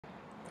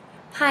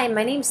Hi,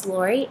 my name's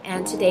Lori,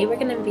 and today we're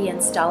going to be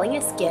installing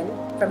a skin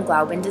from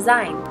Glauben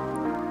Design.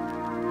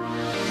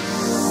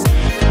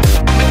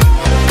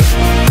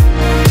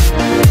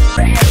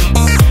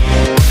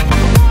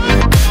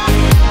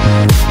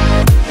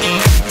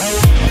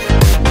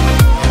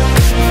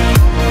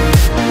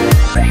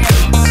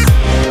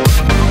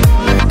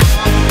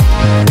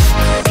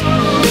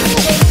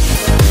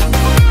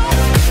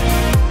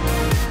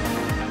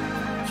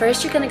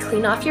 First, you're going to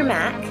clean off your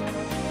Mac,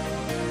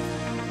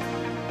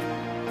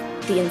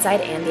 the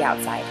inside and the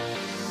outside.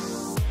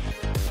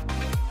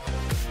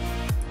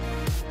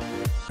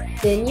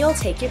 Then you'll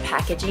take your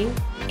packaging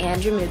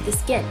and remove the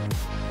skin.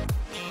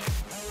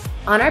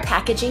 On our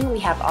packaging, we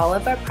have all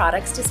of our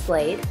products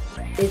displayed.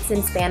 It's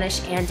in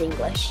Spanish and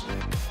English.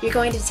 You're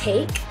going to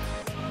take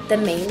the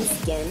main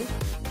skin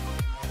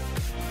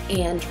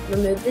and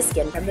remove the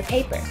skin from the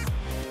paper.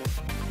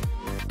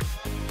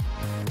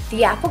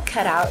 The apple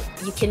cutout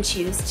you can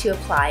choose to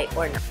apply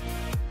or not.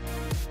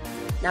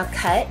 Now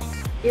cut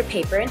your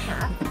paper in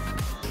half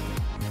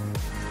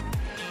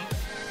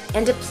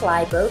and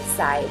apply both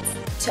sides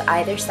to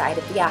either side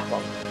of the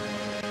apple.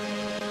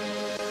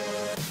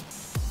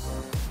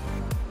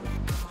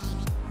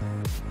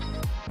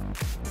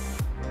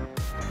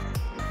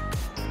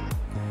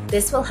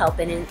 This will help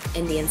in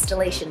the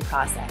installation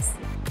process.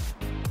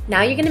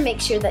 Now you're going to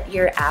make sure that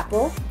your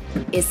apple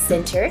is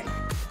centered,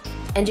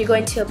 and you're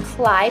going to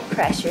apply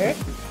pressure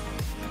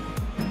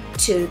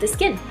to the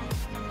skin,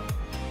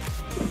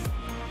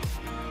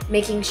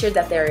 making sure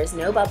that there is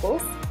no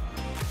bubbles.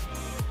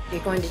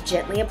 You're going to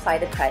gently apply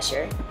the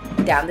pressure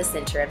down the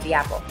center of the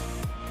apple,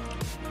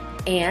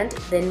 and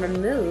then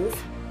remove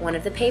one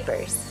of the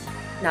papers.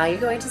 Now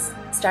you're going to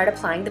start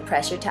applying the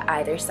pressure to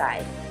either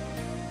side.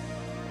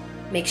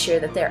 Make sure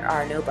that there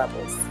are no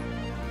bubbles.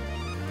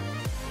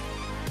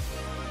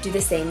 Do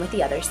the same with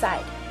the other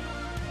side.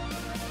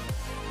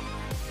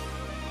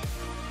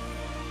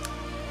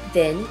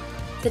 Then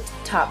the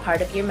top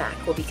part of your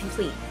Mac will be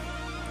complete.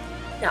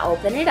 Now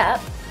open it up,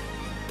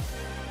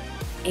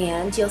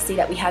 and you'll see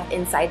that we have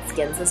inside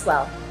skins as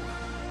well.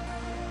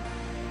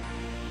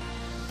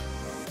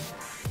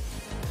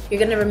 You're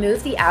going to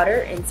remove the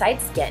outer inside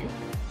skin,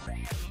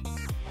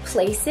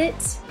 place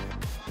it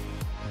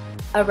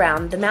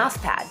around the mouse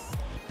pad.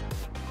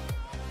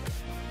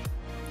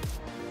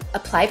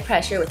 Apply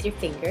pressure with your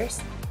fingers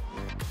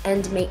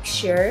and make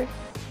sure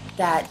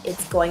that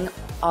it's going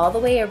all the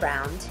way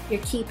around your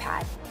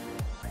keypad.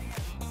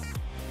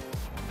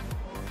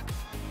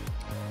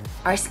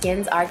 Our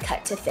skins are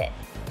cut to fit.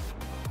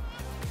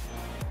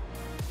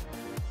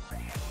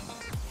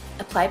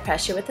 Apply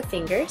pressure with the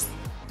fingers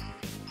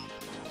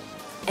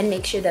and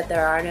make sure that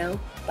there are no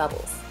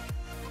bubbles.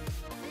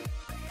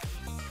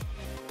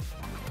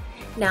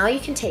 Now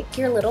you can take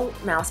your little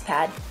mouse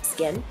pad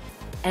skin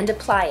and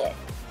apply it.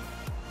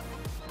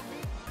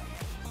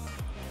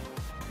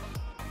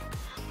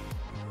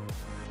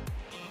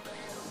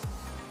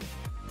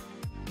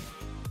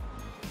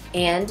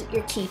 And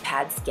your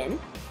keypad skin,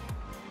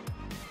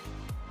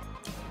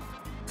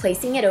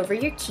 placing it over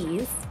your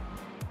keys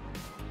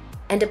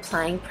and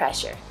applying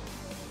pressure.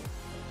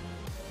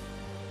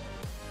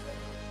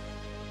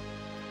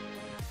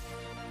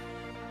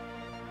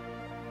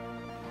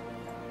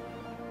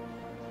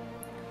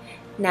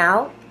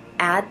 Now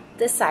add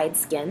the side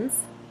skins,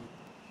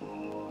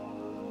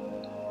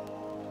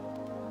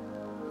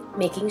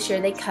 making sure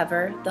they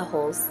cover the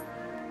holes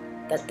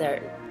that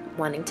they're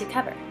wanting to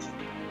cover.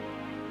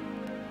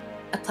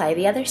 Apply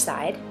the other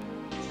side,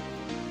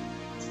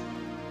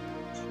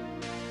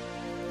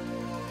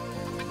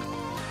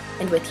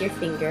 and with your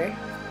finger,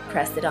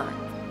 press it on.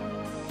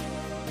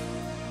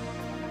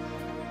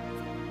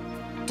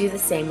 Do the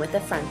same with the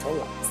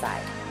frontal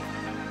side.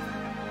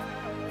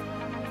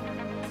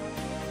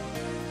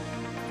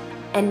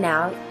 And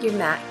now your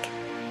Mac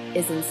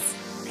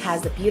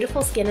has a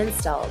beautiful skin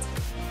installed,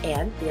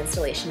 and the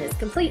installation is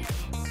complete.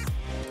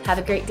 Have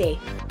a great day.